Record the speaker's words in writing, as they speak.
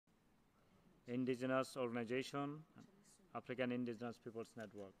indigenous organization, African Indigenous Peoples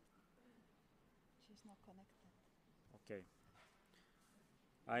Network. She's not connected. Okay.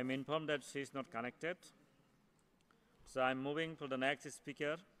 I'm informed that she is not connected. So I'm moving to the next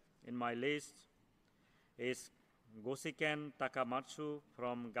speaker in my list is Gushiken Takamatsu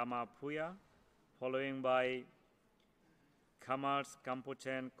from Gamapuya, following by Khamars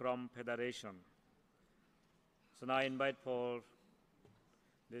Kampuchean Krom Federation. So now I invite for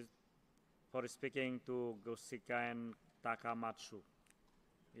speaking to Gushiken Takamatsu.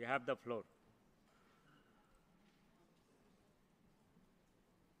 You have the floor.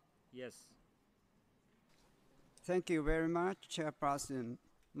 Yes. Thank you very much, Chairperson.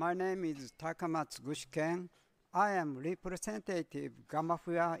 My name is Takamatsu Gushiken. I am representative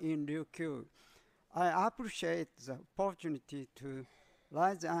Gamapuya in Ryukyu. I appreciate the opportunity to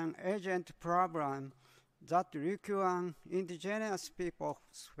raise an urgent problem that Ryukyuan indigenous people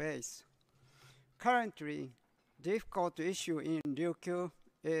face. Currently, difficult issue in Ryukyu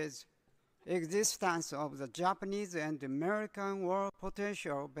is existence of the Japanese and American war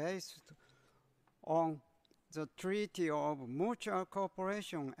potential based on the Treaty of Mutual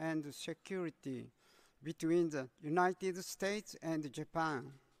Cooperation and Security between the United States and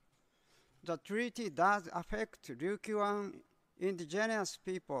Japan. The treaty does affect Ryukyuan indigenous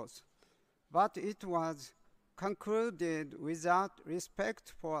peoples, but it was concluded without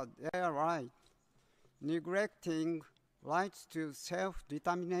respect for their rights, neglecting rights to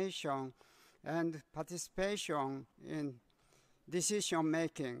self-determination and participation in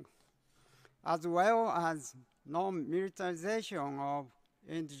decision-making, as well as non-militarization of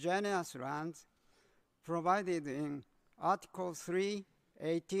indigenous lands provided in Article 3,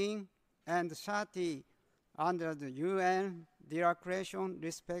 18, and 30 under the UN Declaration,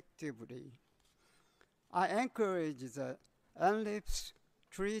 respectively. I encourage the UNLIPS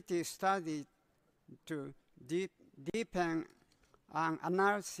Treaty study to deepen an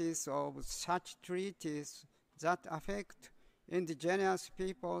analysis of such treaties that affect indigenous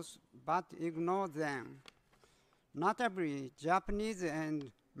peoples but ignore them. Notably, Japanese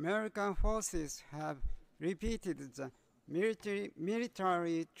and American forces have repeated the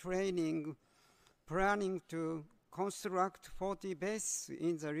military training planning to construct 40 bases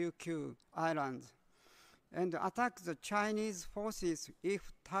in the Ryukyu Islands and attack the Chinese forces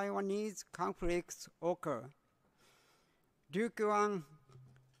if Taiwanese conflicts occur. Ryukyuan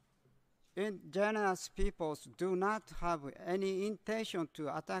indigenous peoples do not have any intention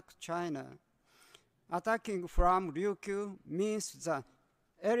to attack China. Attacking from Ryukyu means the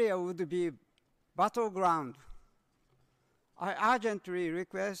area would be battleground. I urgently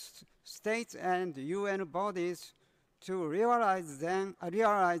request states and UN bodies to realize the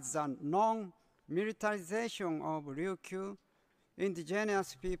non-militarization of Ryukyu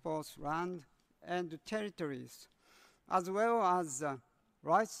indigenous peoples' land and territories, as well as the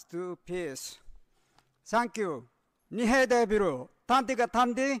rights to peace. Thank you. Nihe debiru, tanti ka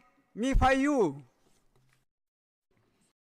tandi, mi fayu.